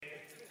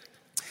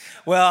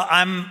Well,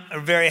 I'm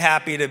very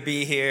happy to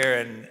be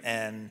here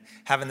and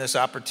having this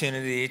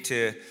opportunity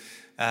to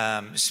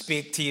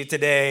speak to you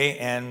today.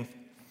 And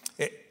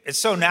it's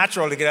so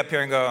natural to get up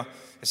here and go,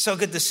 it's so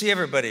good to see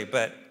everybody,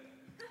 but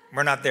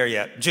we're not there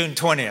yet. June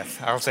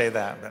 20th, I'll say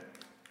that. But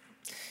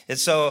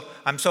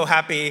I'm so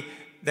happy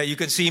that you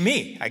could see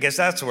me. I guess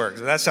that's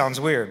works. That sounds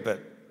weird, but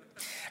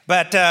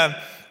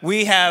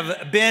we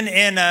have been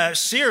in a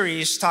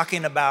series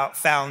talking about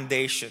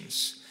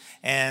foundations.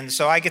 And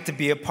so I get to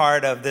be a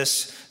part of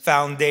this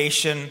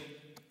foundation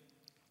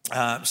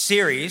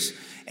series.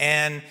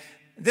 And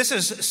this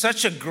is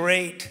such a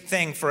great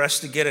thing for us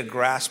to get a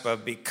grasp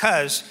of,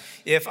 because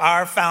if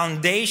our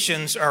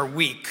foundations are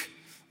weak,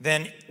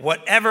 then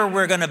whatever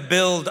we're going to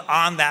build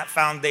on that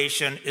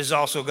foundation is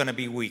also going to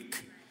be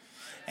weak.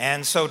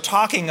 And so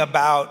talking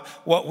about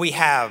what we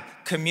have,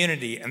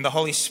 community and the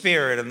Holy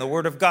Spirit and the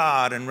Word of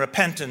God and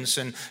repentance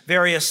and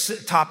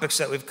various topics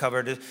that we've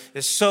covered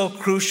is so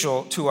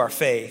crucial to our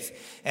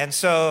faith. And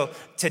so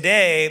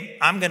today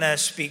I'm going to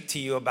speak to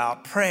you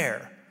about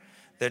prayer,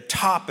 the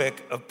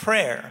topic of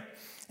prayer.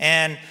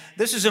 And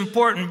this is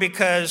important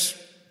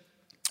because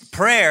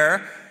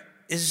prayer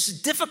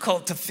is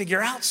difficult to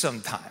figure out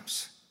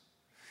sometimes.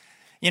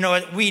 You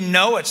know, we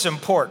know it's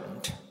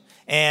important.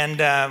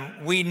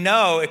 And we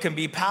know it can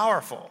be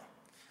powerful.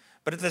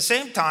 But at the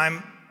same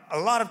time, a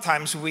lot of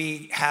times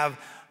we have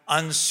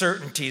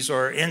uncertainties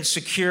or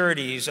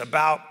insecurities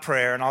about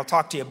prayer. And I'll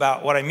talk to you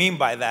about what I mean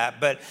by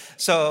that. But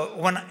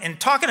so in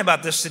talking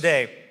about this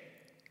today,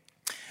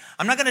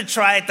 I'm not going to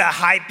try to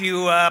hype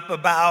you up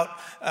about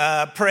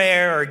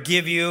prayer or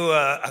give you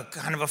a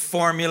kind of a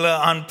formula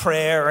on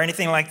prayer or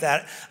anything like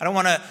that. I don't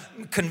want to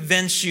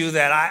convince you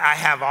that I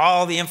have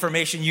all the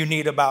information you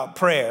need about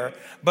prayer,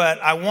 but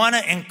I want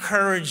to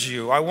encourage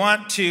you. I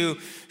want to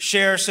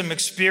share some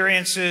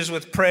experiences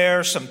with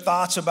prayer, some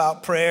thoughts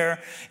about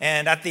prayer.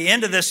 And at the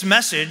end of this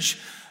message,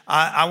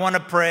 I want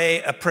to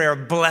pray a prayer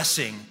of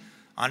blessing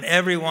on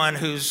everyone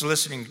who's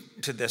listening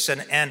to this.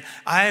 And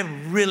I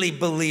really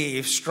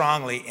believe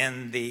strongly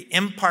in the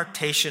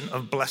impartation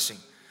of blessing,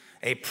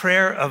 a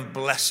prayer of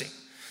blessing.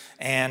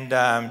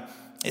 And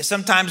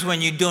sometimes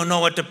when you don't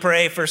know what to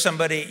pray for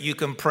somebody, you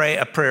can pray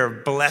a prayer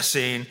of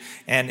blessing,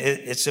 and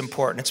it's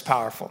important, it's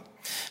powerful.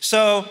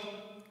 So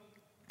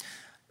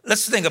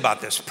let's think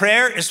about this.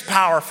 Prayer is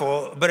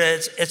powerful, but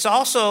it's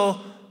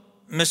also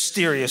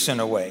mysterious in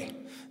a way.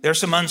 There's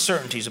some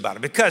uncertainties about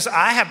it, because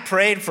I have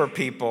prayed for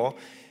people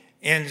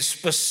in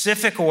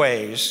specific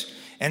ways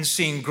and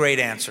seen great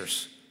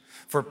answers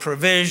for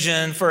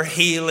provision, for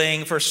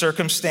healing, for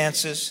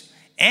circumstances.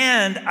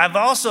 And I've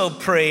also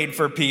prayed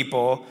for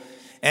people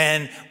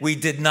and we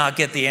did not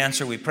get the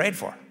answer we prayed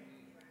for.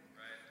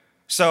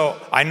 So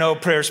I know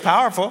prayer's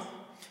powerful,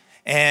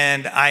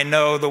 and I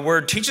know the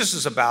Word teaches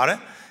us about it,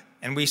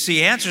 and we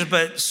see answers,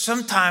 but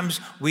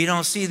sometimes we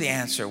don't see the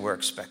answer we're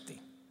expecting.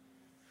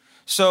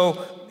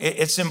 So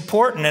it's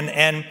important,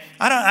 and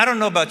I don't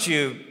know about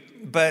you,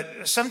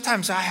 but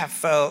sometimes I have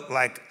felt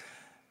like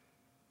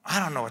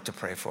I don't know what to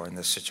pray for in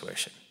this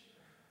situation.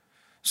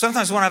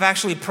 Sometimes when I've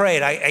actually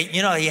prayed,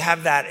 you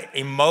have that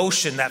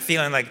emotion, that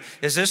feeling like,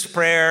 is this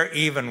prayer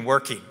even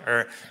working?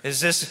 Or is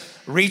this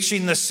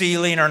reaching the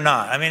ceiling or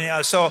not? I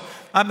mean, so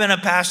I've been a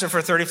pastor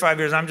for 35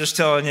 years. I'm just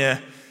telling you,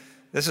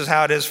 this is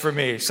how it is for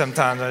me.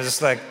 Sometimes I'm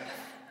just like,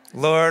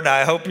 Lord,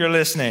 I hope you're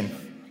listening,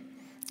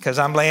 because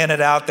I'm laying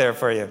it out there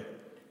for you.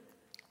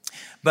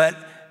 But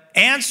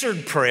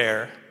answered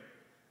prayer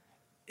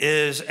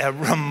is a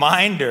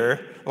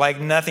reminder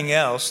like nothing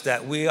else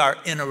that we are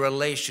in a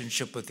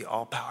relationship with the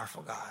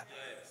all-powerful God.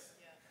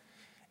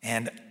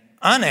 And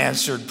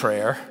unanswered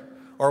prayer,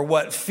 or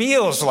what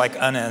feels like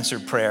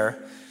unanswered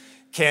prayer,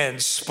 can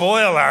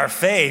spoil our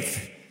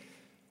faith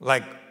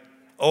like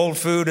old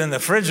food in the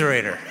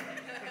refrigerator.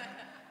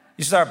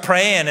 You start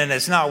praying and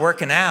it's not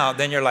working out,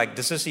 then you're like,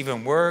 does this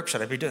even work?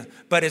 Should I be doing it?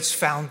 But it's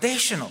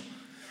foundational.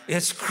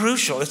 It's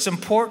crucial. It's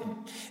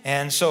important.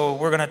 And so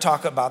we're going to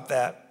talk about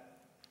that.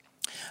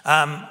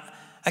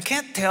 I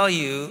can't tell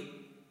you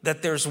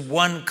that there's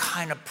one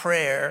kind of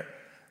prayer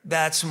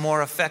that's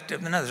more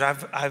effective than others.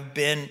 I've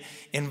been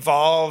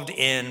involved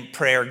in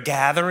prayer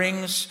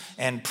gatherings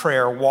and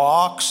prayer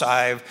walks.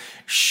 I've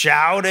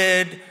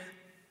shouted,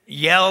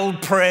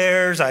 yelled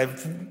prayers.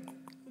 I've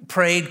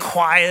prayed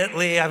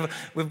quietly.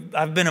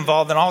 I've been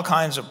involved in all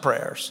kinds of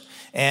prayers,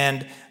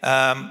 and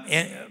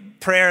in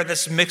prayer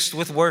that's mixed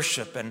with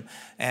worship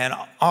and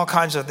all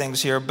kinds of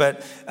things here.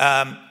 But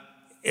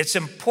it's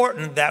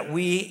important that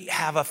we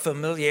have a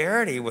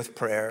familiarity with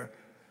prayer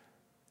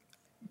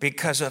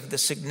because of the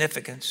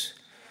significance.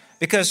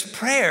 Because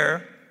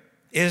prayer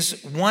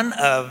is one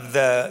of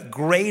the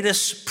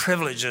greatest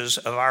privileges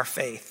of our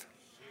faith.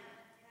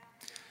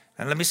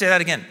 And let me say that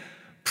again.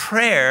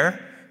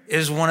 Prayer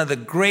is one of the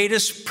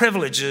greatest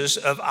privileges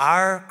of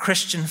our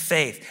Christian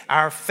faith,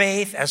 our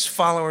faith as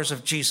followers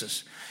of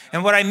Jesus.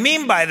 And what I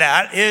mean by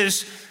that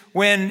is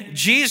when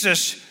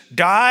Jesus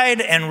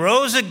died and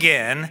rose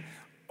again,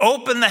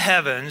 opened the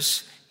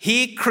heavens,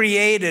 he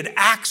created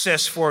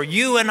access for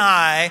you and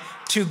I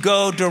to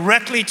go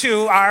directly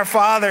to our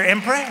Father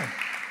in prayer.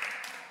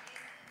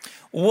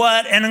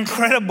 What an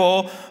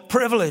incredible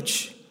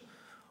privilege.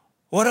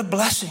 What a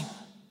blessing.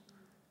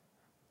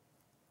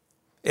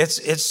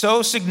 It's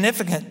so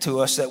significant to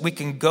us that we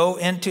can go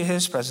into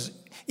his presence,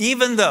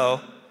 even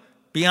though,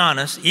 be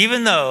honest,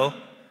 even though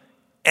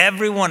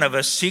every one of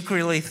us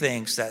secretly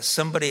thinks that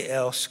somebody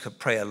else could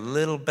pray a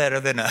little better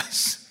than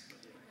us.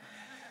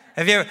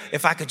 Have you ever,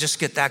 if I could just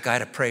get that guy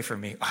to pray for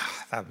me,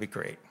 that would be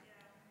great.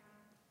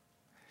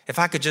 If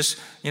I could just,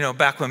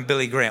 back when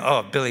Billy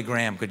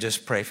Graham could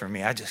just pray for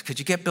me. Could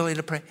you get Billy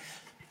to pray?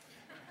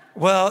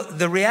 Well,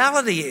 the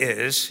reality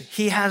is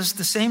he has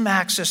the same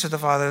access to the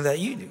Father that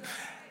you do.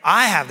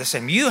 I have the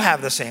same, you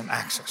have the same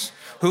access.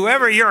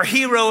 Whoever your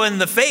hero in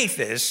the faith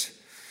is,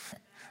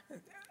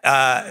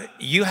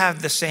 you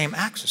have the same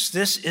access.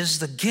 This is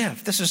the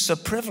gift. This is the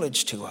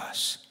privilege to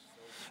us.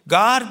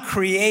 God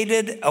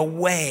created a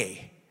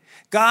way.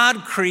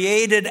 God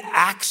created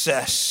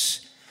access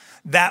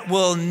that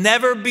will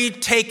never be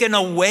taken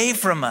away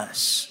from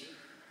us.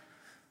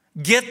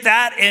 Get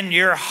that in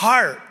your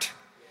heart.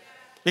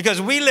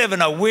 Because we live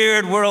in a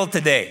weird world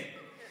today.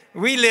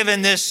 We live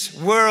in this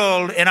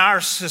world in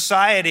our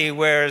society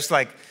where it's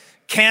like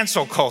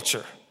cancel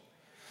culture.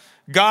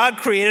 God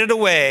created a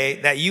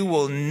way that you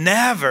will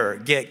never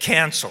get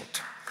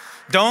canceled.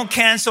 Don't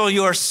cancel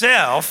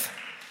yourself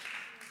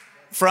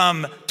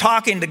from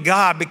talking to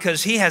God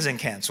because he hasn't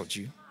canceled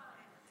you.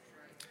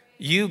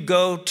 You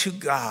go to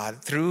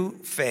God through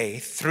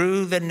faith,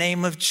 through the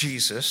name of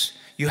Jesus.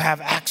 You have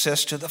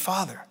access to the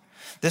Father.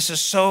 This is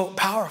so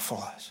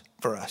powerful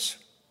for us.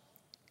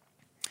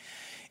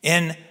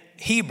 In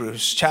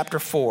Hebrews chapter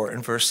 4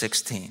 and verse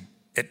 16,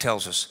 it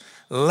tells us,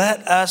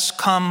 let us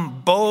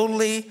come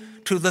boldly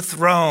to the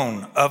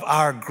throne of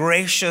our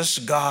gracious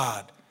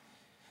God.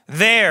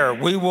 There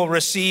we will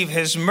receive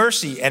his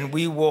mercy and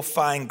we will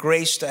find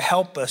grace to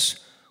help us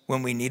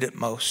when we need it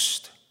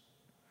most.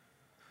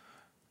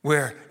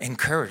 We're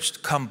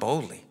encouraged, come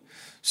boldly.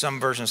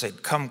 Some versions say,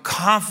 come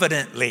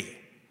confidently,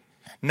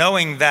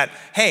 knowing that,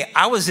 hey,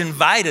 I was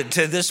invited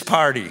to this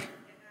party.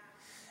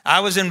 I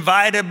was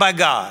invited by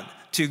God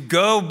to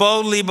go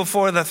boldly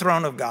before the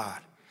throne of God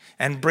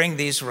and bring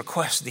these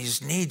requests,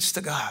 these needs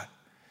to God.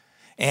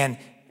 And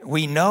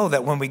we know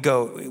that when we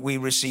go, we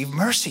receive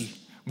mercy.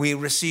 We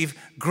receive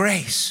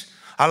grace.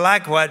 I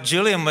like what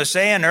Julian was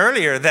saying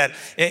earlier, that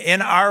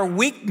in our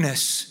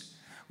weakness,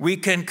 we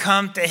can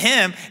come to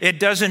him. It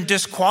doesn't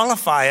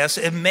disqualify us.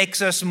 It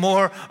makes us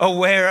more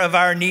aware of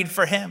our need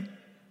for him.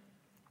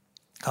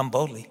 Come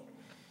boldly.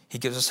 He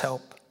gives us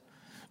help.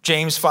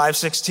 James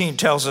 5:16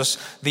 tells us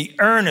the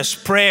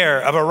earnest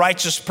prayer of a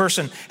righteous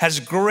person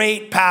has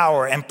great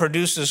power and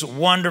produces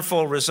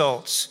wonderful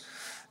results.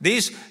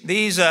 These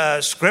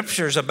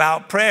scriptures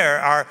about prayer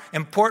are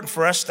important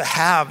for us to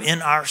have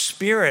in our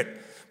spirit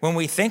when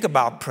we think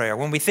about prayer,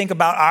 when we think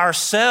about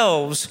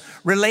ourselves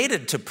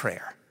related to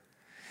prayer.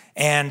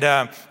 And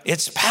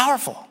it's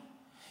powerful.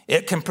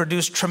 It can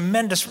produce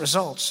tremendous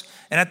results.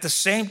 And at the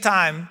same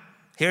time,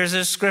 here's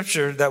a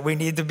scripture that we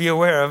need to be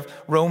aware of,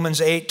 Romans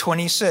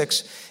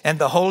 8:26. And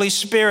the Holy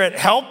Spirit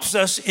helps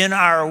us in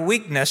our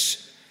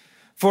weakness.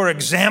 For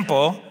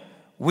example,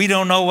 we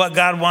don't know what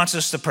God wants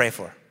us to pray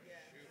for.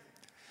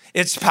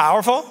 It's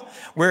powerful.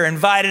 We're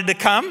invited to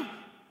come.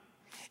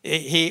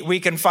 We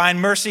can find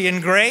mercy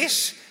and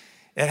grace.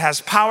 It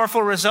has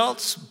powerful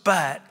results,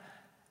 but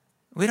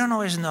we don't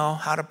always know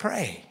how to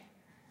pray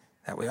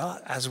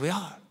as we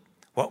ought,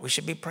 what we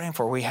should be praying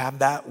for. We have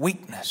that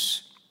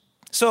weakness.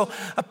 So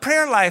a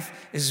prayer life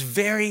is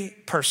very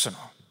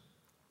personal.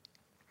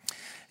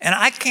 And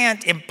I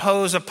can't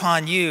impose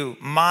upon you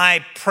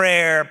my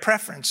prayer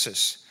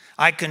preferences.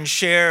 I can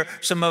share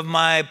some of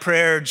my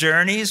prayer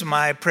journeys,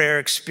 my prayer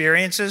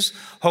experiences.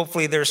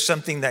 Hopefully there's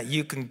something that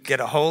you can get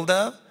a hold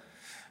of.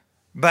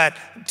 But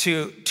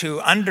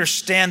to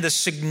understand the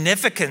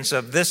significance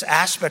of this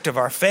aspect of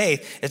our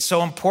faith, it's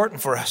so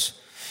important for us.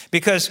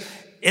 Because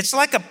it's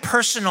like a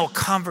personal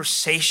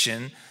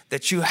conversation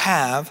that you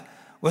have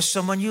with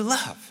someone you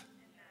love.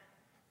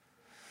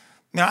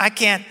 Now, I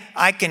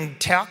can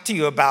talk to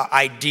you about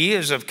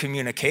ideas of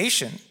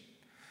communication,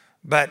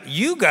 but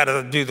you got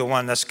to do the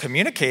one that's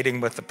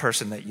communicating with the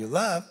person that you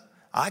love.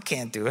 I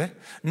can't do it.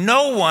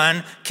 No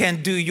one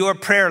can do your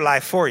prayer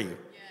life for you.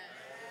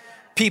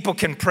 People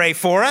can pray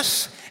for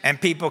us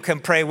and people can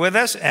pray with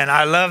us, and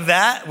I love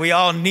that. We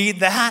all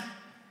need that.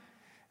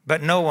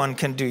 But no one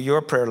can do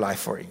your prayer life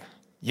for you.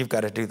 You've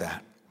got to do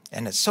that.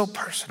 And it's so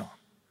personal.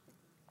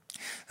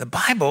 The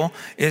Bible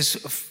is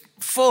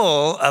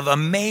full of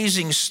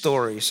amazing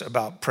stories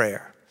about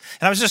prayer.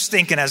 And I was just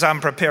thinking as I'm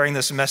preparing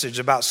this message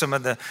about some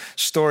of the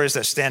stories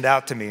that stand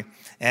out to me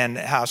and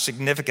how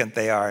significant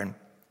they are. And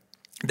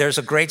there's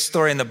a great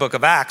story in the book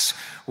of Acts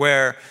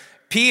where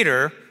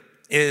Peter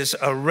is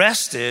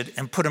arrested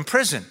and put in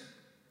prison.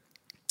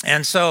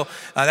 And so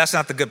that's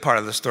not the good part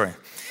of the story.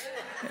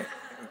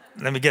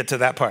 Let me get to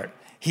that part.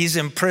 He's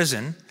in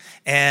prison,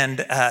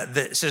 and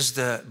it says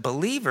the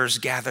believers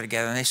gather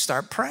together and they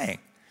start praying.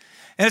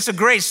 And it's a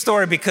great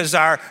story because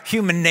our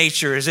human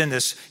nature is in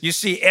this. You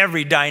see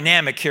every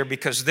dynamic here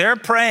because they're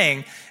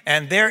praying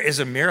and there is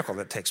a miracle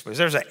that takes place.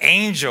 There's an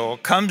angel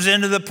comes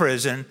into the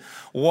prison,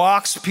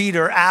 walks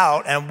Peter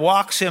out and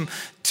walks him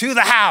to the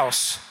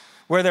house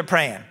where they're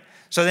praying.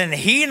 So then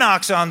he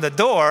knocks on the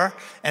door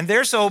and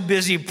they're so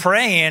busy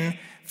praying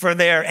for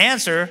their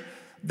answer,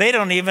 they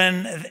don't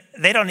even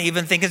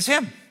think it's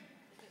him.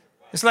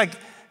 It's like,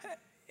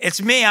 it's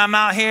me, I'm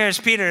out here, it's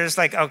Peter. It's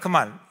like, oh, come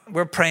on.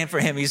 We're praying for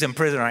him. He's in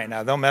prison right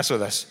now. Don't mess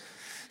with us.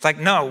 It's like,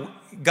 no,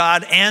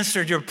 God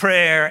answered your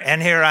prayer,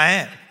 and here I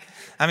am.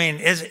 I mean,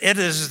 it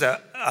is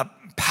a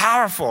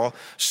powerful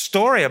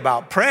story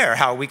about prayer,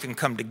 how we can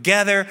come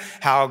together,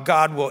 how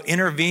God will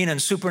intervene in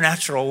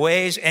supernatural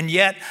ways, and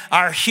yet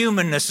our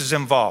humanness is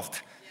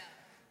involved.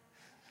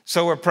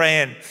 So we're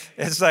praying.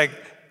 It's like,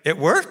 it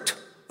worked?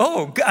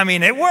 Oh, I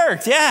mean, it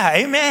worked. Yeah,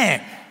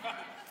 amen.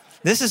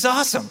 This is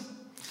awesome.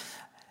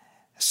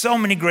 So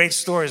many great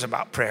stories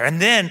about prayer.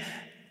 And then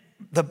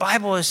the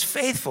Bible is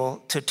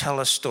faithful to tell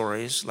us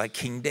stories like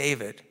King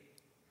David,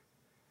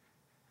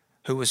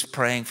 who was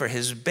praying for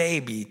his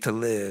baby to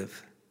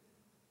live,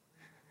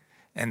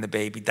 and the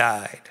baby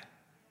died.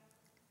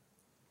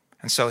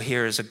 And so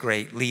here is a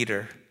great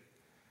leader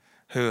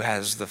who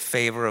has the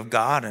favor of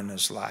God in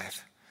his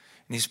life.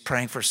 And he's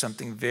praying for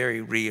something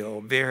very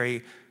real,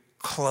 very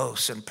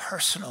close and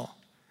personal.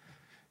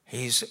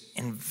 He's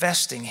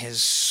investing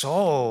his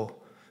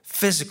soul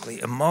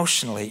physically,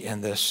 emotionally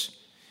in this.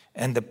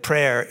 And the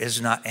prayer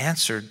is not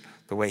answered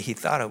the way he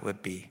thought it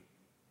would be.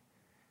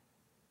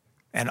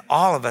 And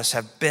all of us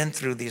have been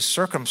through these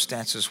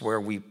circumstances where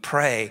we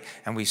pray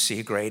and we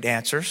see great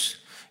answers.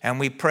 And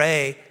we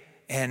pray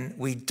and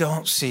we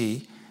don't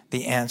see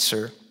the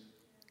answer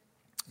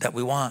that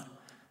we want.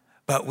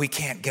 But we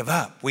can't give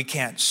up. We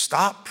can't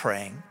stop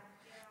praying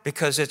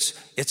because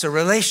it's a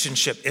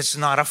relationship. It's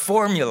not a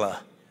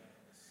formula.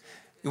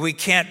 We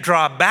can't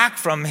draw back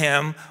from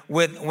him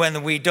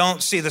when we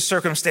don't see the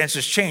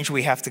circumstances change.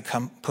 We have to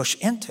come push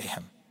into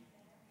him.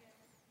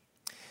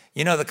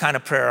 You know, the kind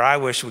of prayer I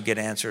wish would get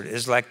answered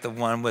is like the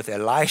one with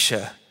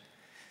Elisha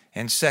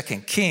in 2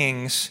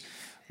 Kings,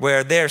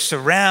 where they're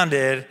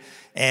surrounded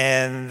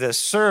and the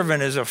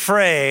servant is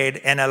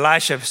afraid, and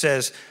Elisha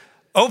says,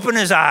 open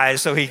his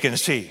eyes so he can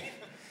see.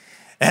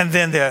 And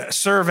then the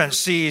servant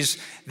sees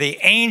the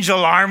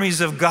angel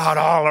armies of God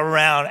all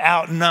around,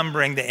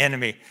 outnumbering the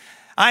enemy.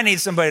 I need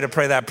somebody to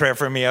pray that prayer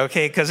for me,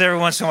 okay? Because every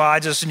once in a while, I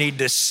just need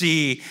to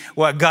see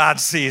what God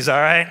sees, all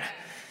right?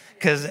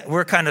 Because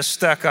we're kind of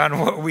stuck on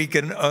what we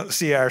can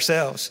see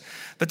ourselves.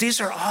 But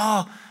these are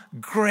all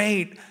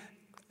great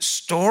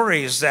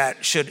stories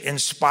that should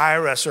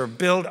inspire us or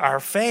build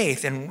our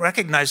faith in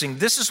recognizing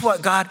this is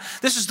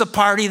the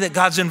party that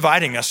God's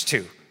inviting us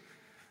to,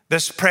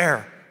 this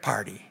prayer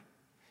party.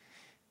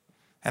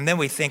 And then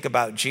we think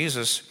about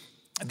Jesus.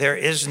 There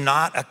is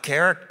not a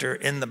character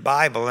in the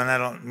Bible, and I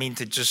don't mean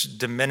to just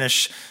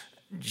diminish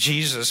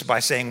Jesus by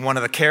saying one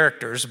of the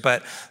characters,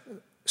 but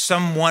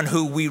someone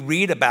who we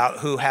read about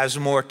who has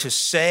more to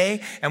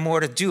say and more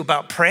to do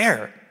about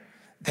prayer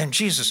than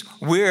Jesus.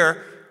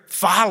 We're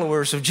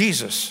followers of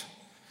Jesus.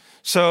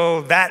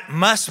 So that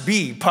must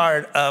be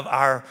part of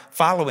our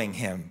following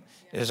him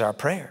is our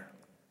prayer.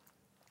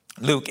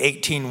 Luke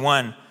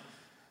 18:1,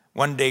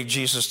 one day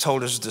Jesus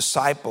told his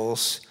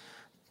disciples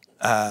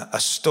a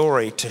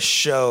story to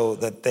show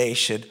that they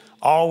should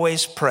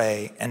always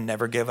pray and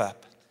never give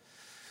up.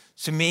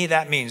 To me,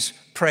 that means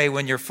pray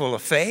when you're full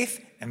of faith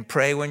and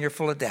pray when you're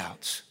full of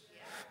doubts.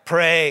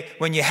 Pray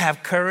when you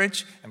have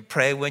courage and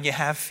pray when you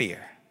have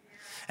fear.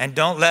 And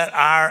don't let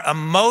our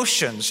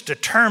emotions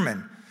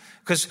determine,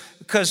 because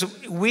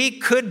we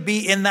could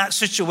be in that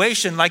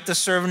situation like the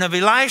servant of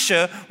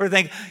Elisha, where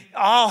they think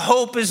all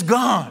hope is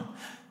gone.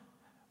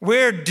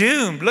 We're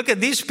doomed. Look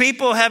at these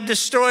people have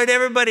destroyed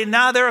everybody.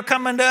 Now they're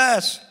coming to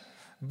us.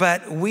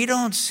 But we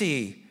don't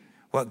see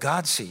what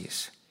God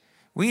sees.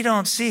 We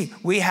don't see.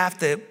 We have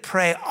to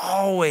pray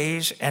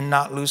always and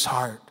not lose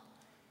heart.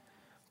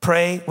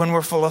 Pray when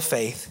we're full of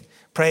faith.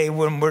 Pray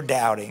when we're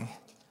doubting.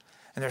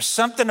 And there's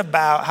something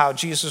about how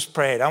Jesus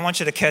prayed. I want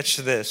you to catch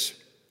this.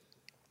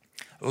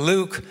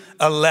 Luke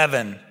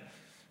 11,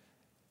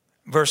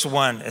 verse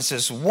 1, it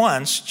says,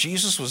 once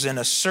Jesus was in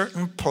a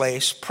certain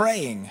place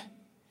praying.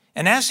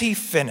 And as he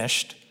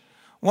finished,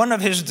 one of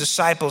his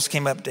disciples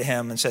came up to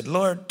him and said,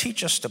 Lord,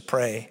 teach us to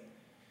pray,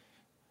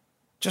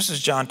 just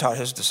as John taught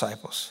his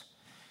disciples.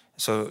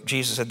 So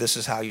Jesus said, this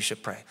is how you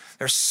should pray.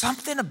 There's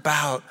something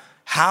about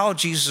how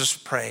Jesus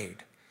prayed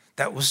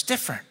that was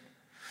different.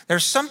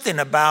 There's something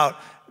about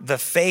the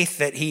faith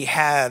that he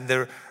had,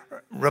 the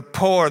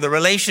rapport, the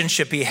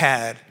relationship he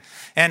had.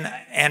 And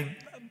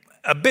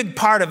a big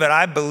part of it,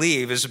 I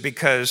believe, is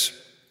because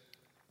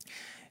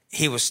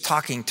he was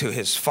talking to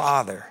his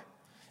Father.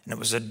 And it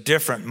was a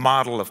different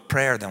model of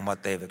prayer than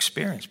what they've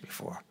experienced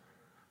before.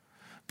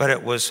 But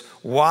it was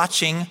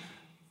watching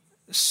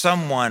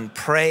someone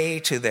pray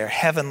to their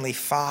heavenly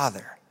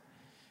Father.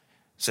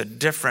 It's a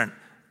different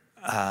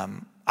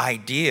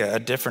idea, a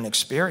different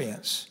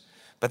experience.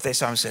 But they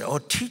saw him say, oh,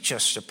 teach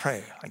us to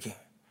pray. Like,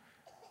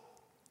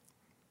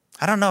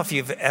 I don't know if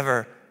you've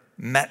ever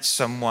met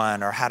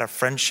someone or had a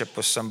friendship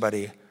with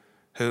somebody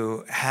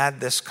who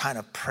had this kind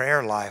of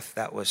prayer life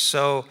that was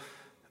so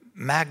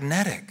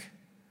magnetic.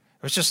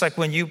 It was just like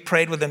when you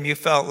prayed with them, you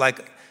felt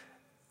like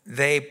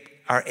they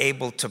are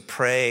able to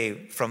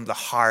pray from the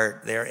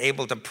heart. They're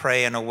able to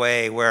pray in a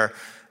way where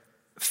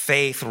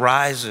faith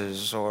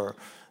rises, or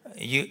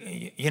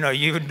you know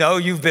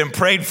you've been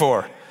prayed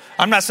for.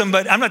 I'm not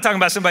talking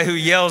about somebody who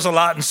yells a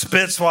lot and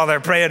spits while they're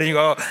praying and you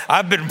go,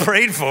 I've been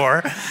prayed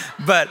for.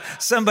 But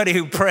somebody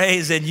who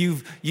prays and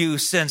you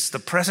sense the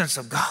presence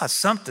of God,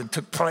 something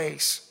took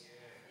place.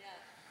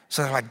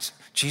 So like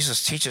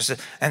Jesus teaches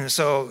it. And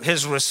so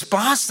his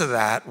response to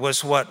that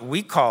was what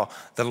we call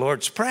the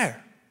Lord's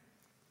Prayer.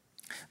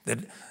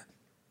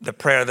 The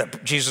prayer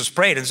that Jesus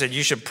prayed and said,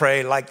 you should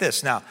pray like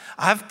this. Now,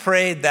 I've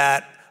prayed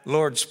that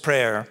Lord's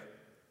Prayer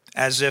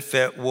as if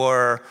it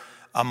were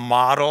a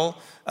model,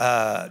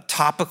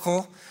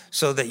 topical,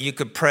 so that you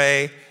could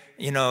pray,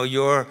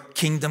 your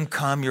kingdom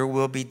come, your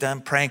will be done,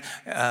 praying,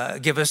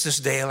 give us this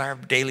day our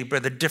daily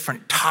bread, the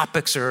different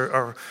topics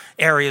or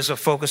areas of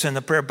focus in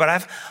the prayer. But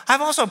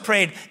I've also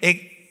prayed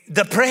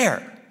the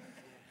prayer.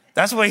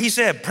 That's what he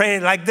said, pray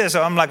like this.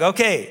 So I'm like,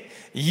 okay,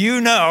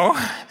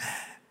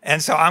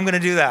 and so I'm going to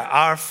do that.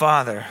 Our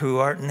Father who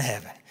art in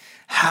heaven,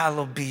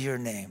 hallowed be your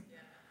name.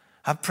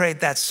 I've prayed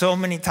that so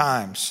many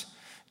times,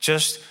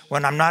 just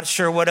when I'm not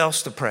sure what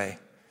else to pray.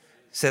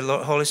 Say,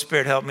 Lord, Holy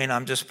Spirit, help me. And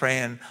I'm just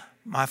praying,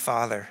 my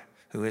Father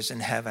who is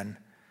in heaven,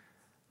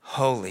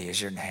 holy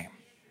is your name.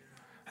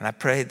 And I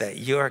pray that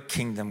your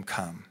kingdom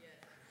come.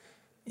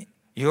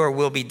 Your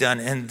will be done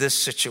in this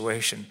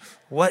situation.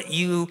 What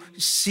you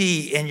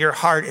see in your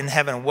heart in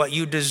heaven, what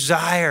you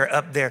desire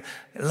up there,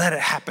 let it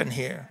happen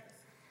here.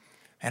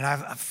 And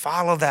I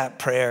follow that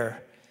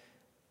prayer,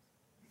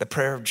 the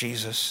prayer of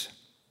Jesus.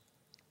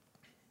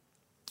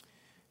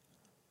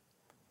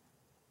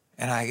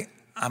 And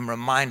I'm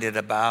reminded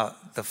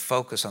about the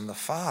focus on the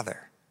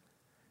Father.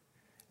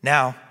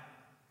 Now,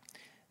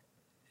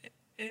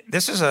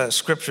 this is a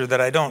scripture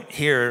that I don't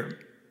hear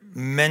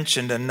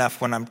mentioned enough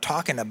when I'm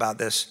talking about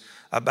this,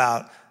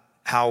 about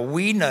how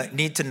we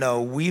need to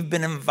know we've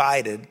been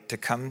invited to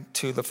come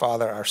to the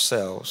Father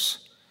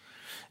ourselves.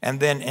 And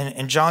then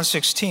in John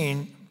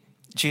 16,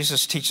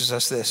 Jesus teaches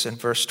us this in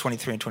verse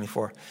 23 and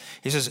 24.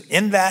 He says,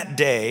 in that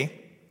day,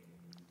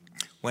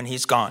 when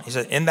he's gone, he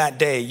said, in that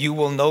day, you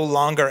will no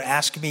longer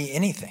ask me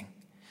anything.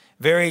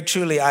 Very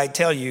truly, I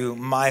tell you,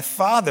 my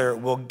Father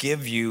will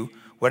give you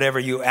whatever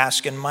you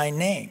ask in my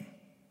name.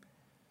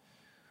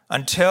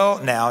 Until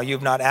now, you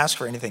have not asked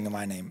for anything in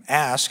my name.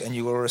 Ask, and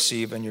you will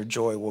receive, and your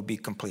joy will be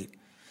complete.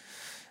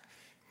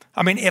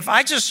 I mean, if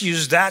I just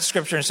used that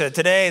scripture and said,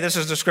 today, this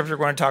is the scripture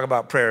we're going to talk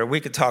about prayer, we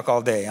could talk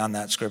all day on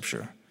that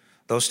scripture,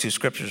 those two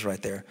scriptures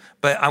right there.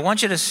 But I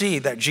want you to see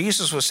that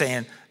Jesus was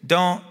saying,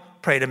 don't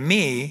pray to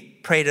me,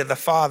 pray to the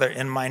Father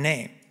in my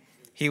name.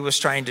 He was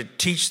trying to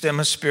teach them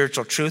a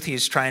spiritual truth.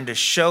 He's trying to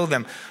show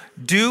them,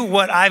 do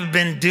what I've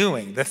been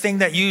doing. The thing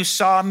that you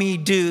saw me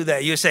do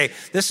that you say,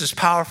 this is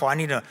powerful. I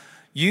need to,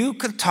 you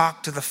can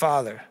talk to the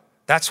Father.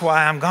 That's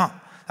why I'm gone.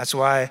 That's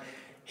why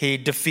he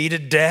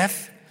defeated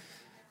death,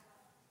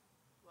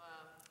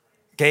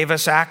 gave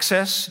us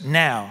access.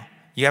 Now,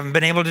 you haven't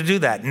been able to do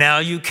that. Now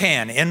you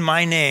can. In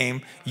my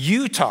name,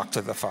 you talk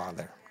to the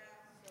Father.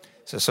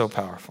 This is so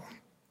powerful.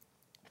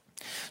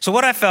 So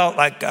what I felt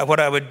like what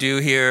I would do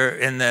here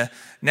in the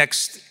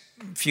next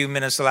few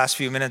minutes, the last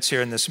few minutes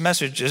here in this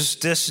message is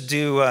just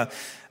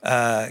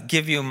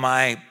give you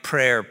my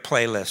prayer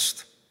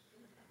playlist.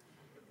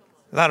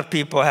 A lot of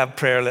people have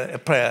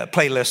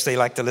playlists they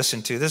like to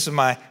listen to. This is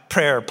my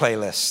prayer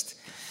playlist.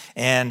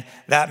 And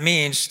that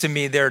means to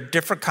me there are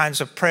different kinds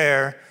of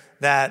prayer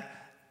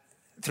that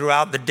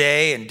throughout the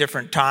day and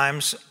different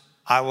times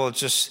I will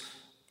just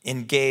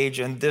engage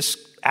in this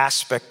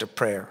aspect of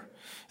prayer.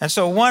 And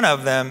so one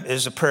of them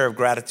is a prayer of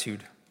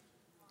gratitude.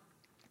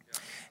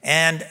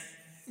 And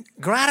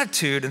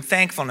gratitude and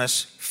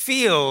thankfulness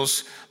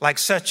feels like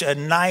such a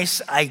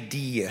nice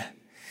idea,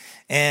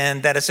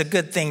 and that it's a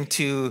good thing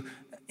to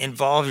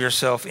involve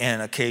yourself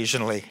in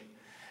occasionally.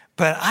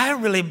 But I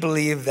really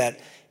believe that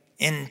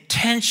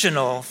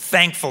intentional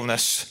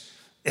thankfulness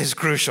is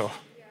crucial.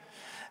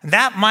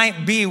 That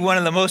might be one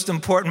of the most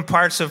important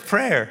parts of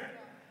prayer,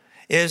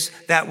 is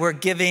that we're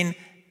giving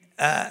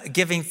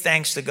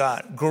thanks to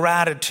God,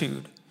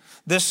 gratitude.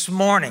 This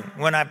morning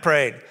when I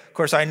prayed, of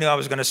course, I knew I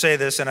was going to say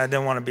this and I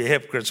didn't want to be a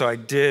hypocrite, so I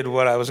did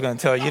what I was going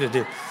to tell you to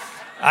do.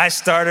 I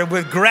started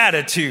with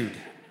gratitude.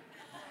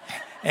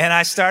 And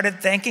I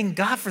started thanking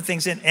God for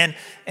things. And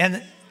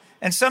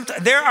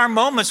sometimes there are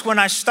moments when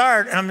I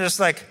start and I'm just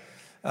like,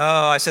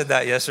 oh, I said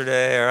that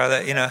yesterday or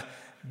that,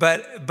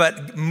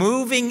 But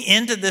moving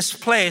into this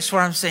place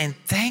where I'm saying,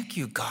 thank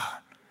you, God,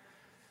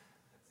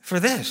 for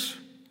this.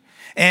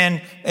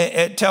 And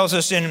it tells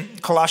us in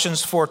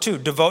Colossians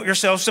 4:2, devote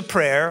yourselves to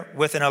prayer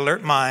with an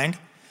alert mind.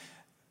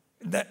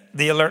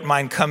 The alert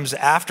mind comes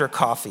after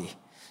coffee.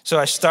 So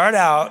I start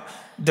out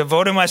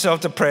devoting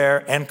myself to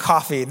prayer and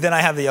coffee. Then I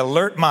have the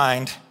alert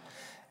mind,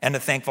 and the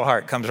thankful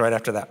heart comes right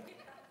after that.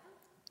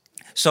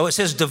 So it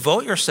says,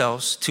 devote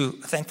yourselves to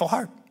a thankful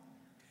heart.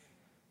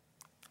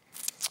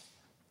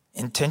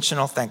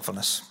 Intentional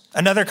thankfulness.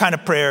 Another kind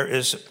of prayer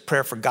is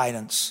prayer for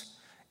guidance.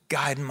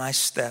 Guide my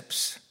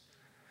steps.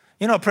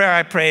 You know, a prayer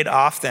I prayed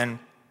often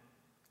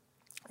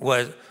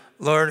was,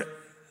 Lord,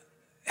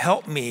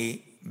 help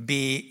me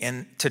be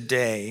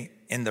today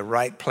in the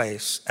right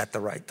place at the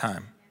right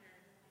time.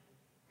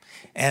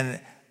 And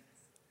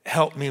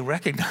help me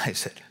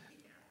recognize it.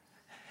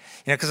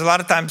 You know, because a lot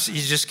of times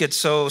you just get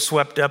so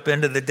swept up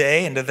into the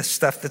day, into the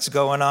stuff that's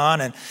going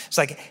on. And it's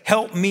like,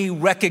 help me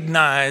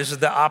recognize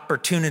the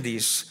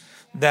opportunities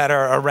that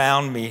are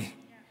around me.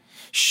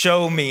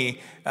 Show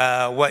me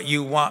what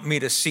you want me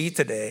to see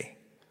today.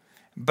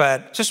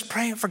 But just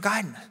praying for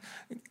guidance.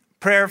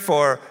 Prayer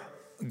for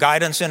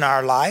guidance in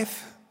our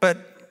life, but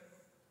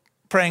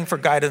praying for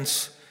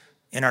guidance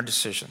in our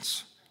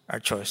decisions, our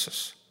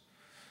choices.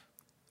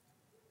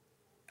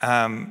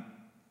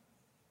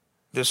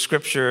 The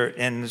scripture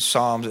in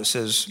Psalms, it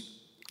says,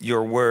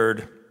 your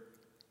word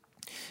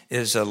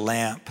is a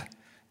lamp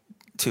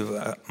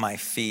to my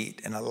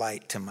feet and a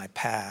light to my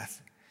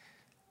path.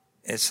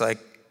 It's like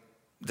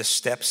the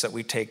steps that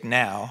we take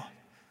now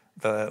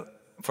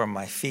for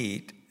my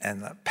feet,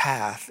 and the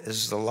path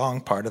is the long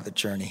part of the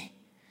journey.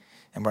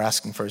 And we're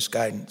asking for his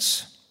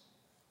guidance.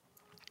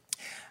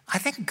 I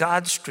think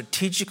God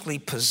strategically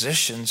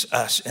positions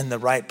us in the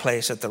right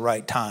place at the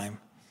right time.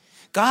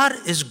 God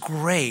is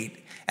great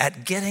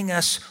at getting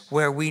us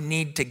where we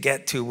need to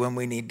get to when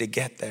we need to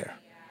get there.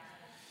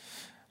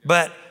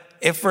 But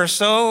if we're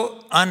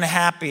so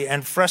unhappy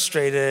and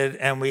frustrated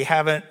and we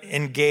haven't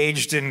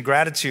engaged in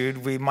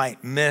gratitude, we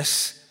might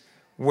miss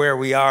where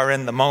we are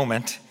in the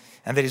moment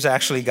and that he's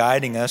actually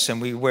guiding us.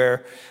 And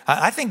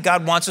I think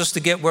God wants us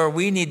to get where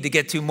we need to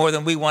get to more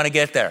than we want to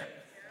get there.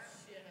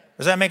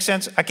 Does that make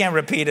sense? I can't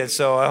repeat it,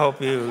 so I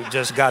hope you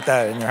just got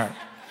that in your heart.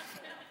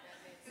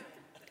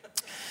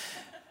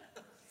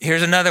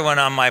 Here's another one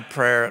on my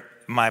prayer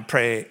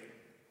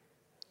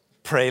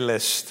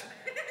playlist,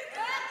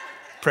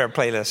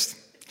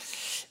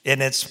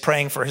 and it's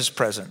praying for his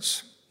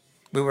presence.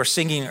 We were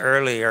singing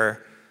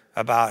earlier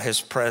about his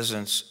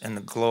presence and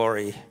the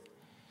glory.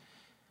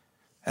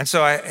 And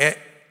so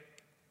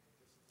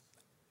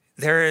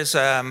there is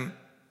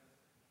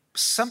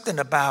something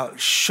about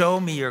show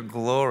me your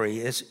glory.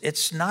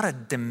 It's not a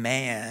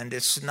demand.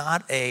 It's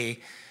not a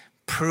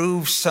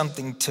prove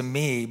something to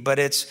me, but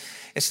it's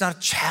not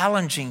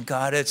challenging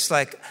God. It's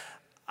like,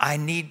 I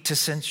need to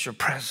sense your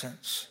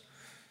presence.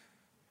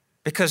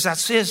 Because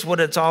that is what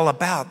it's all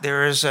about.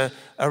 There is a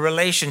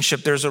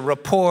relationship, there's a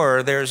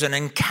rapport, there's an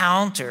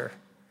encounter.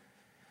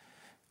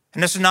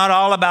 And it's not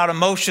all about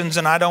emotions,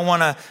 and I don't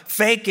want to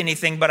fake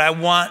anything, but I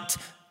want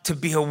to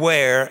be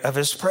aware of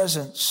his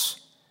presence.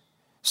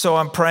 So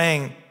I'm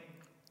praying,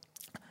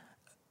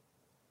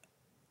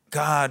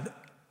 God,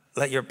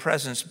 let your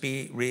presence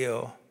be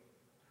real.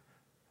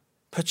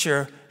 Put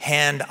your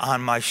hand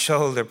on my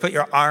shoulder. Put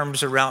your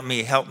arms around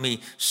me. Help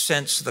me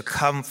sense the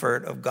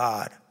comfort of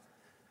God.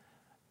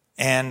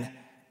 And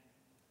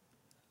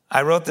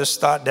I wrote this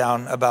thought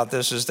down about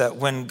this, is that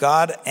when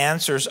God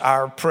answers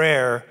our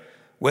prayer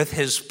with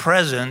his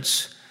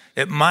presence,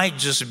 it might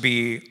just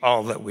be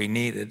all that we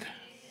needed.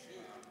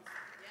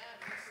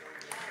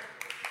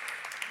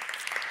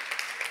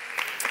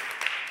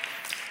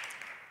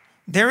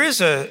 There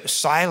is a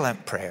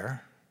silent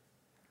prayer.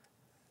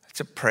 It's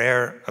a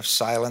prayer of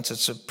silence.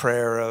 It's a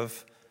prayer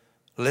of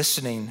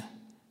listening.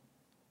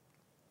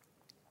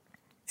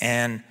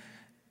 And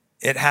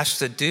it has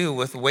to do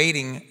with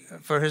waiting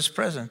for his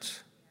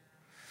presence.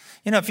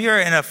 You know, if you're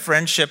in a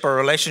friendship or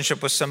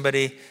relationship with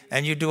somebody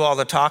and you do all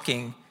the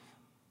talking,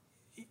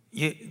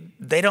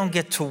 they don't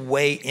get to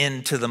weigh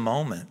into the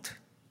moment.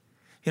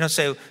 You don't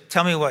say,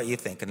 tell me what you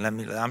think, and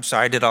I'm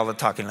sorry, I did all the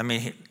talking.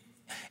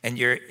 And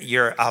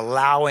you're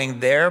allowing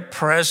their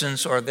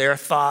presence or their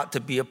thought to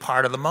be a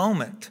part of the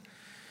moment.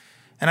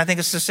 And I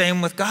think it's the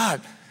same with God.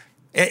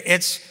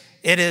 It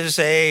is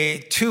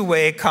a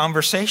two-way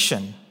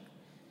conversation.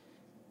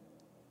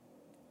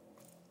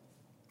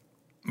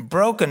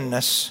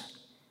 Brokenness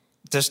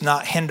does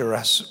not hinder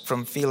us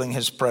from feeling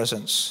his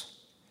presence.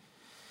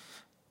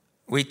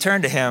 We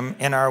turn to him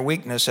in our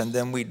weakness, and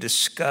then we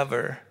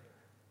discover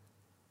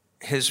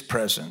his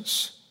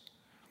presence.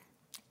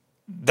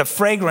 The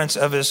fragrance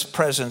of his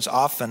presence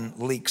often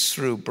leaks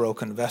through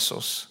broken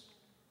vessels.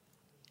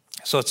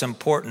 So it's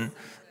important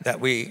that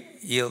we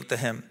yield to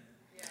him.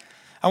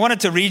 I wanted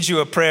to read you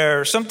a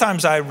prayer.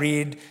 Sometimes I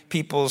read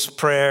people's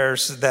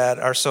prayers that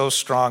are so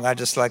strong.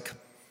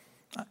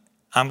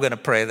 I'm going to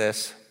pray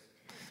this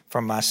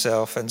for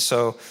myself. And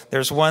so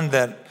there's one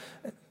that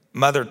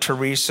Mother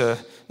Teresa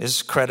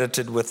is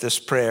credited with this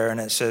prayer. And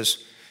it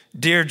says,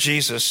 "Dear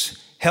Jesus,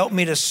 help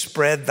me to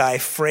spread thy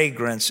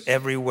fragrance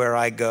everywhere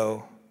I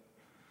go.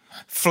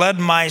 Flood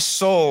my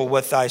soul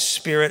with thy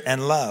spirit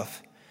and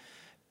love.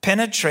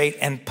 Penetrate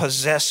and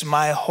possess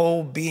my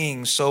whole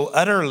being so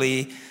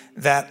utterly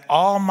that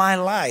all my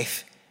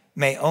life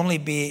may only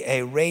be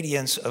a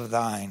radiance of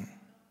thine.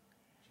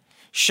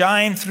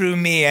 Shine through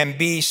me and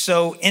be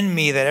so in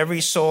me that every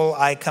soul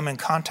I come in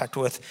contact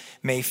with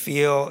may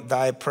feel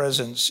thy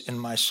presence in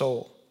my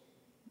soul.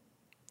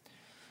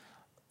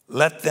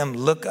 Let them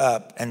look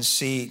up and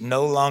see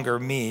no longer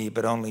me,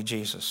 but only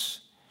Jesus.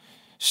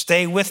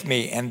 Stay with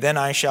me, and then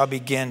I shall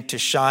begin to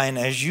shine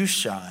as you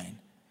shine,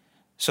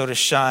 so to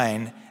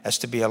shine as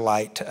to be a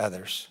light to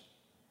others.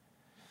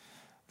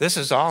 This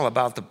is all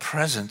about the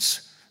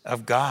presence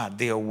of God,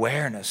 the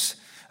awareness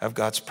of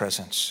God's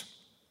presence.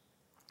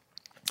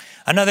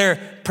 Another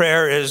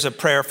prayer is a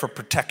prayer for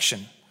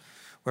protection.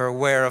 We're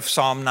aware of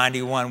Psalm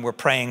 91. We're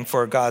praying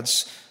for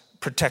God's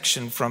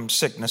protection from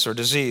sickness or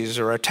disease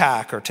or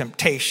attack or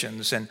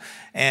temptations.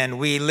 And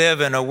we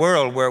live in a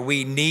world where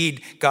we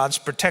need God's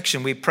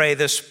protection. We pray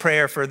this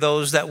prayer for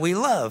those that we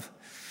love.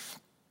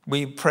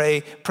 We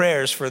pray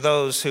prayers for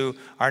those who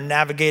are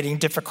navigating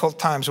difficult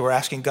times. We're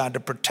asking God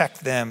to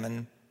protect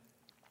them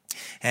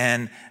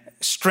and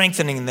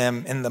strengthening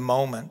them in the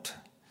moment.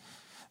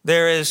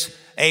 There is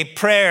a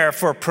prayer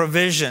for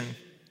provision.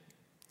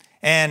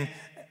 And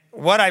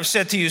what I've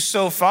said to you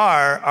so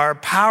far are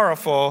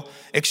powerful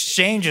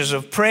exchanges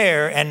of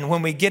prayer. And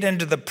when we get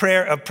into the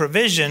prayer of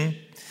provision,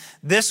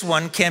 this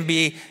one can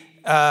be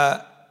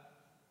has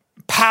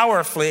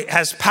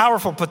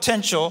powerful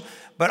potential,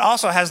 but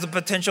also has the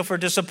potential for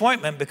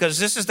disappointment, because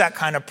this is that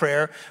kind of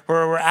prayer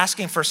where we're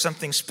asking for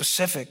something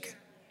specific.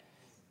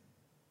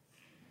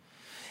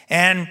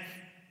 And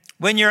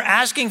when you're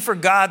asking for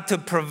God to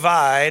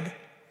provide,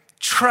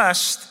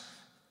 trust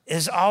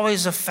is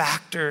always a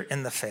factor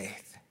in the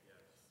faith.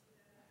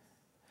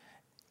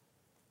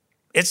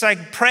 It's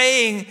like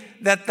praying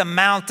that the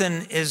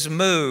mountain is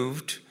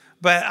moved,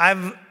 but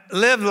I've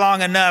lived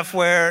long enough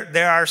where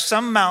there are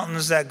some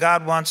mountains that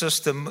God wants us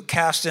to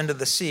cast into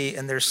the sea,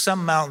 and there's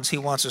some mountains he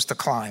wants us to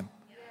climb.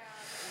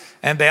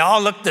 And they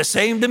all look the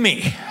same to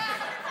me.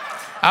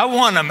 I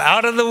want them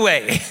out of the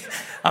way.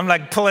 I'm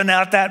like pulling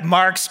out that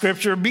Mark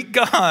scripture, be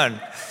gone.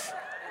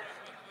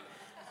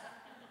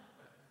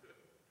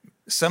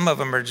 Some of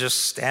them are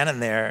just standing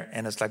there,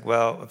 and it's like,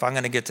 well, if I'm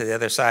going to get to the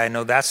other side, I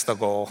know that's the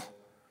goal.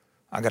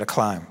 I got to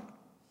climb.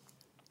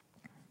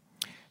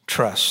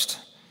 Trust.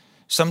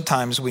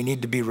 Sometimes we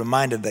need to be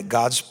reminded that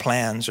God's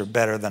plans are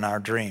better than our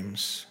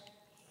dreams.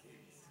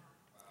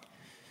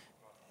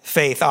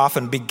 Faith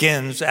often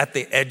begins at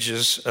the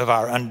edges of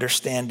our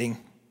understanding.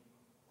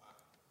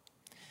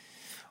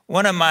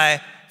 One of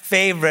my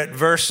favorite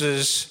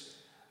verses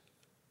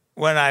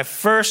when I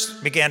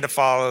first began to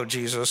follow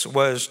Jesus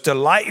was,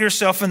 delight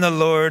yourself in the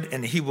Lord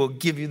and he will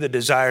give you the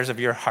desires of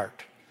your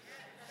heart.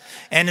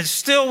 And it's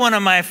still one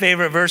of my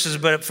favorite verses,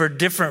 but for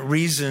different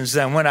reasons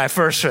than when I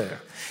first heard it.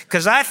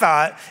 Because I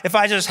thought if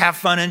I just have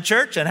fun in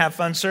church and have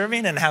fun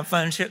serving and have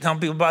fun telling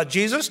people about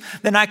Jesus,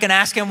 then I can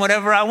ask him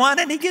whatever I want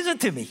and he gives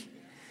it to me.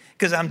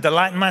 Because I'm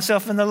delighting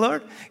myself in the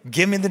Lord.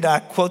 Give me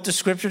quote the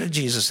scripture to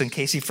Jesus in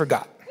case he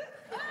forgot.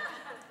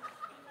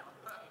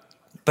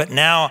 But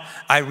now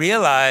I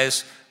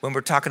realize when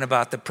we're talking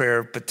about the prayer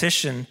of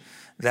petition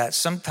that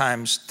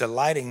sometimes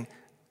delighting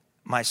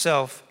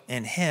myself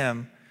in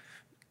him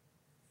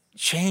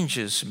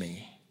changes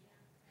me.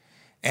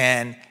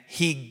 And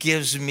he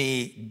gives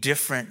me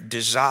different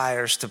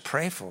desires to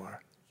pray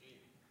for.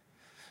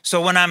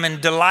 So when I'm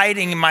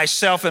delighting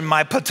myself in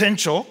my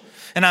potential,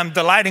 and I'm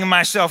delighting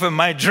myself in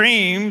my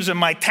dreams and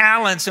my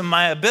talents and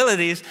my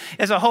abilities,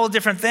 it's a whole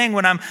different thing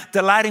when I'm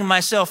delighting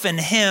myself in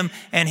him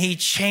and he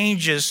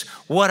changes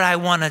what I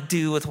want to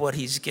do with what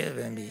he's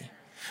given me,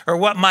 or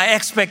what my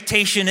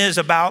expectation is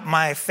about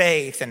my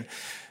faith and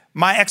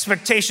my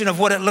expectation of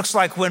what it looks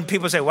like when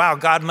people say, wow,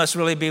 God must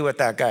really be with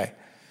that guy.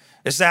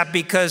 Is that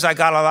because I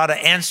got a lot of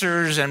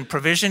answers and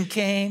provision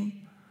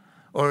came?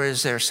 Or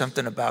is there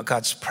something about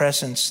God's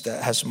presence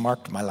that has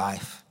marked my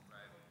life?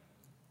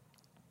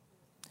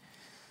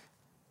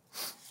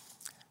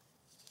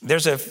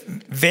 There's a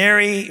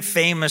very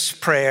famous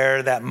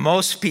prayer that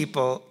most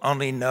people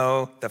only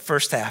know the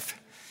first half.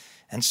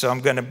 And so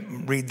I'm going to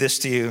read this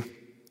to you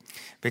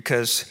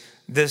because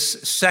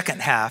this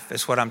second half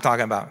is what I'm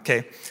talking about,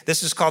 okay?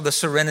 This is called the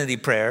Serenity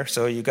Prayer.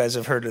 So you guys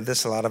have heard of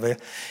this, a lot of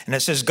it. And it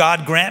says,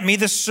 God, grant me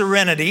the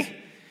serenity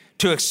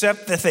to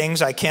accept the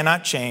things I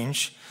cannot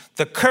change,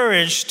 the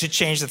courage to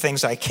change the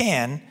things I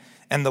can,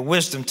 and the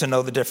wisdom to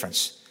know the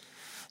difference.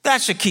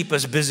 That should keep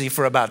us busy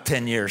for about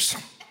 10 years.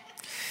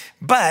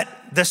 But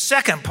the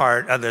second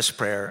part of this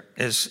prayer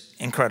is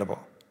incredible.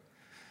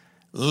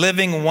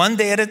 Living one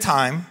day at a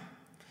time,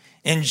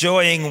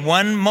 enjoying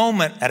one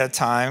moment at a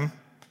time,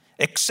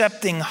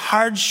 accepting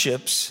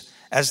hardships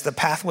as the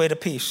pathway to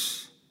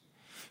peace,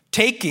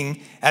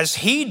 taking, as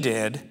he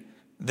did,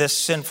 this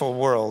sinful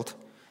world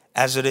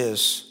as it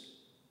is,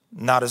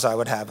 not as I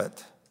would have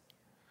it,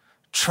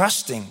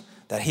 trusting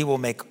that he will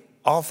make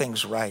all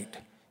things right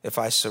if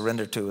I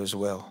surrender to his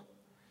will,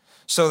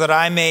 so that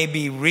I may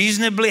be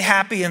reasonably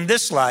happy in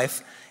this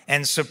life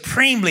and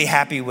supremely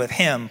happy with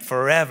him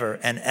forever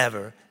and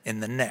ever in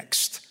the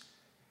next.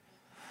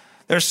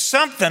 There's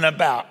something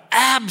about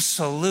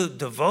absolute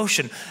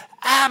devotion,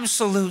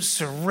 absolute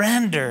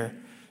surrender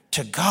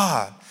to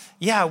God.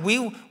 Yeah,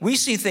 we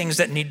see things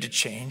that need to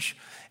change.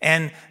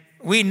 And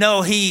we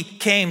know he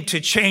came to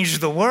change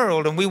the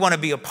world and we want to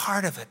be a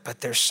part of it.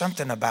 But there's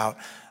something about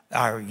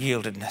our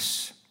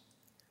yieldedness.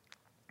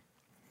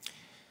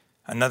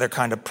 Another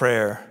kind of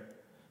prayer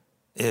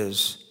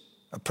is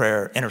a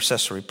prayer,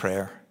 intercessory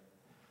prayer.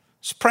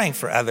 It's praying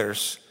for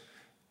others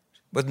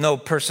with no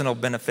personal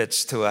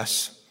benefits to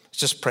us. It's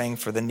just praying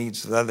for the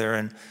needs of the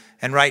other.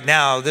 And right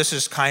now, this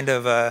is kind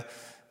of a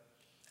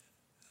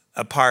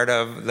part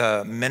of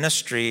the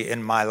ministry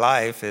in my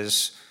life,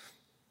 is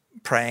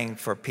praying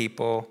for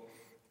people,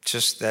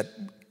 just that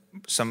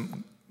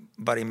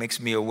somebody makes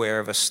me aware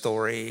of a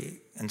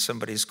story and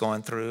somebody's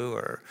going through,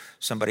 or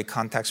somebody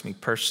contacts me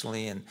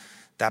personally, and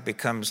that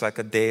becomes like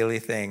a daily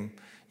thing.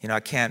 I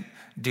can't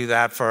do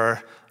that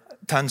for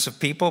tons of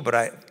people,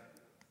 but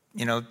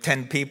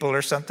 10 people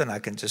or something, I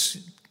can just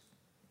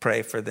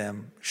pray for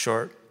them.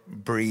 Short,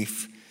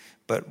 brief,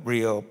 but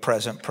real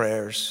present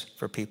prayers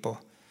for people.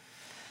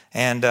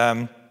 And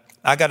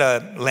I got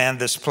to land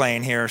this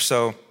plane here,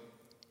 so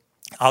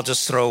I'll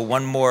just throw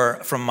one more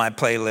from my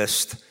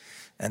playlist,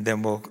 and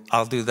then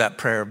I'll do that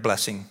prayer of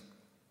blessing.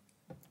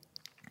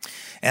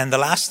 And the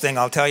last thing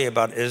I'll tell you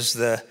about is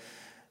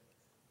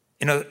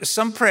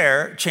some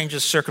prayer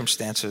changes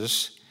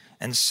circumstances,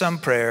 and some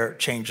prayer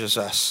changes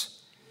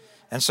us.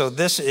 And so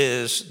this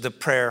is the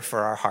prayer for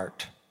our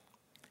heart.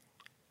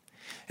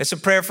 It's a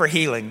prayer for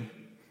healing.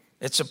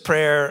 It's a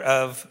prayer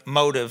of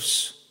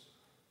motives.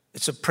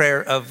 It's a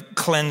prayer of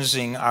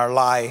cleansing our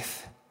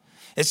life.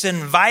 It's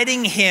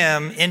inviting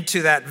him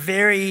into that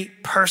very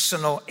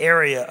personal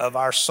area of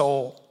our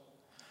soul,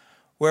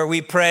 where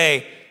we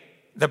pray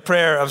the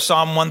prayer of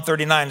Psalm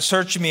 139,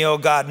 search me, O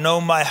God,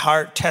 know my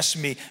heart, test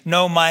me,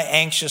 know my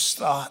anxious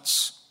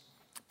thoughts.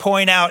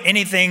 Point out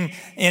anything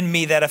in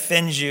me that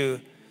offends you,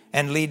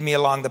 and lead me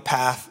along the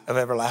path of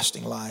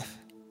everlasting life.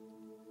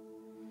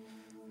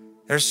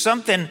 There's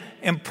something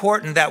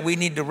important that we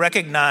need to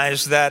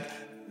recognize, that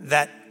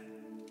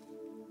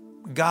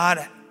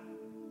God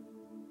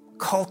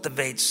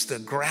cultivates the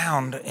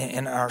ground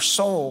in our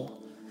soul.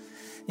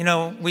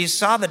 We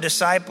saw the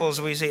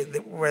disciples,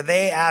 where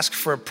they asked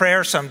for a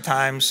prayer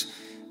sometimes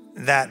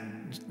that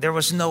there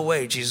was no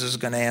way Jesus was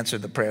going to answer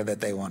the prayer that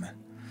they wanted.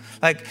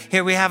 Like,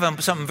 here we have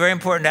something very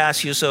important to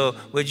ask you. So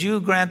would you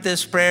grant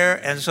this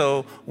prayer? And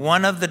so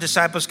one of the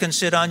disciples can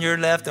sit on your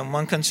left and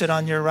one can sit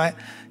on your right.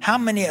 How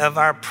many of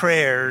our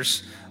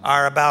prayers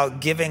are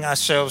about giving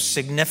ourselves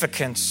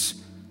significance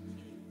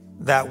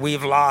that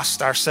we've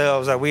lost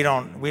ourselves, that we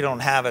don't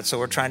have it? So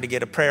we're trying to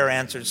get a prayer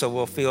answered so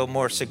we'll feel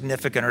more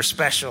significant or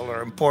special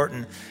or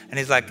important. And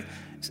he's like,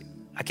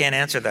 I can't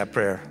answer that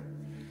prayer.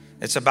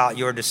 It's about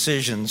your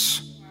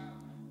decisions.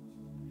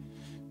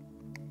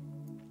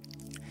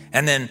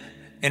 And then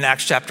in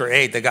Acts chapter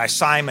 8, the guy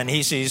Simon,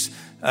 he sees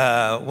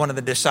one of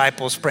the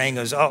disciples praying,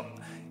 goes, oh,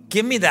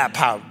 give me that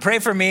power. Pray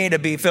for me to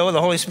be filled with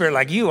the Holy Spirit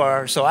like you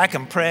are, so I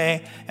can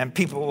pray and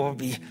people will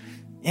be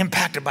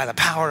impacted by the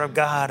power of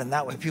God, and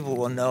that way people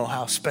will know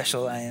how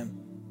special I am.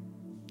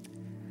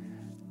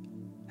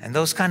 And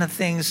those kind of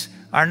things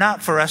are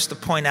not for us to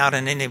point out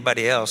in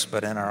anybody else,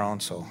 but in our own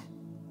soul.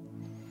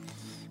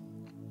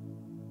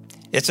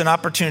 It's an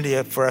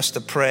opportunity for us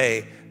to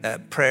pray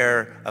that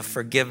prayer of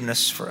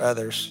forgiveness for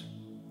others.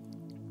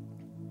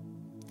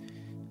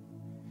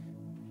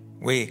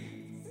 We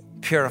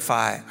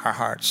purify our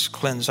hearts,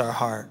 cleanse our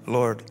heart.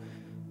 Lord,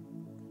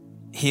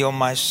 heal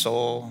my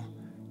soul,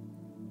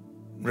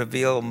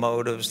 reveal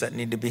motives that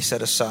need to be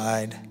set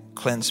aside,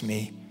 cleanse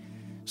me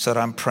so that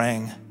I'm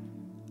praying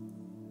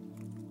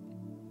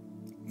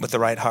with the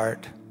right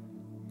heart.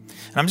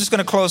 And I'm just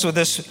going to close with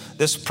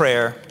this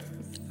prayer,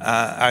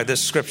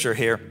 this scripture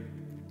here.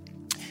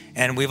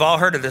 And we've all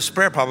heard of this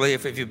prayer probably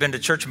if you've been to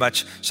church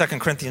much,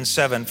 2 Corinthians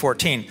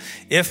 7:14.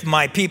 If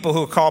my people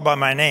who are called by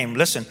my name,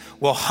 listen,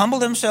 will humble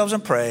themselves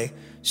and pray,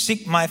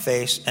 seek my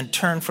face, and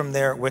turn from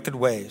their wicked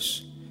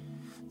ways,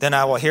 then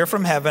I will hear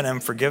from heaven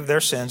and forgive their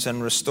sins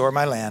and restore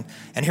my land.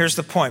 And here's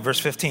the point, verse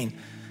 15.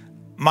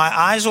 My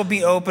eyes will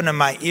be open and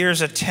my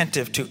ears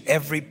attentive to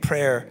every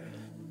prayer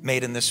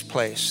made in this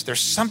place.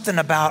 There's something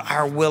about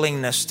our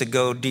willingness to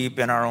go deep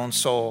in our own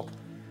soul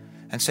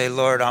and say,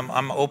 Lord,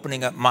 I'm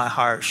opening up my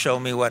heart. Show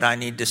me what I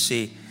need to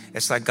see.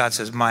 It's like God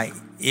says, my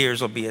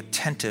ears will be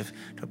attentive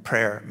to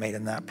prayer made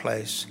in that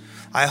place.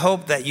 I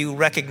hope that you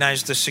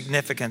recognize the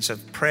significance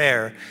of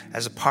prayer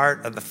as a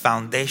part of the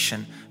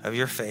foundation of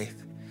your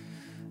faith.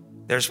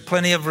 There's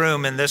plenty of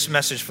room in this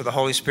message for the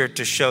Holy Spirit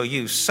to show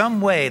you some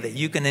way that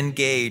you can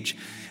engage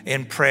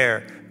in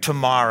prayer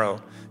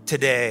tomorrow,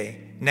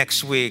 today,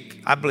 next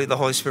week. I believe the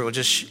Holy Spirit will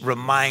just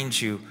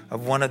remind you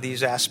of one of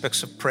these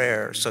aspects of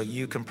prayer so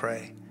you can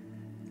pray.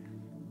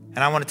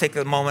 And I want to take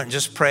a moment and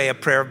just pray a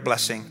prayer of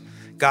blessing.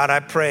 God,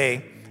 I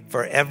pray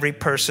for every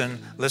person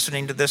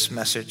listening to this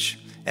message,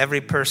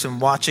 every person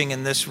watching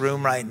in this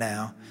room right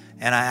now,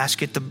 and I ask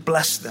you to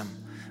bless them.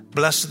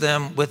 Bless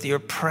them with your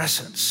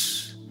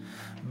presence.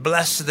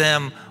 Bless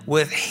them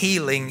with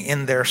healing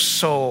in their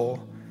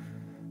soul,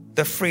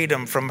 the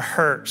freedom from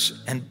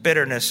hurts and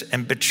bitterness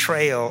and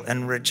betrayal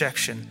and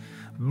rejection.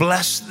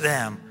 Bless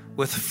them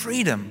with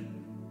freedom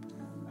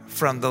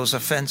from those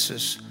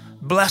offenses.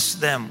 Bless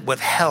them with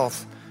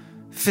health,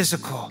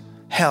 physical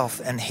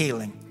health and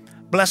healing.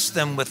 Bless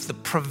them with the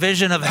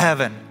provision of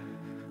heaven.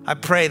 I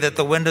pray that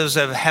the windows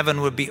of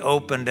heaven would be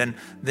opened and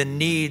the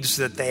needs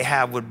that they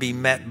have would be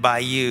met by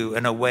you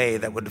in a way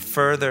that would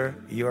further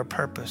your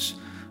purpose.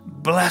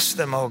 Bless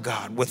them, oh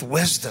God, with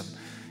wisdom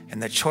in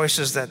the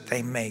choices that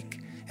they make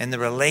and the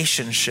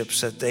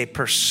relationships that they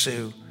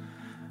pursue.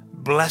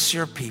 Bless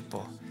your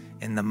people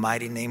in the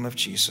mighty name of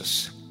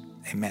Jesus.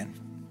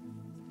 Amen.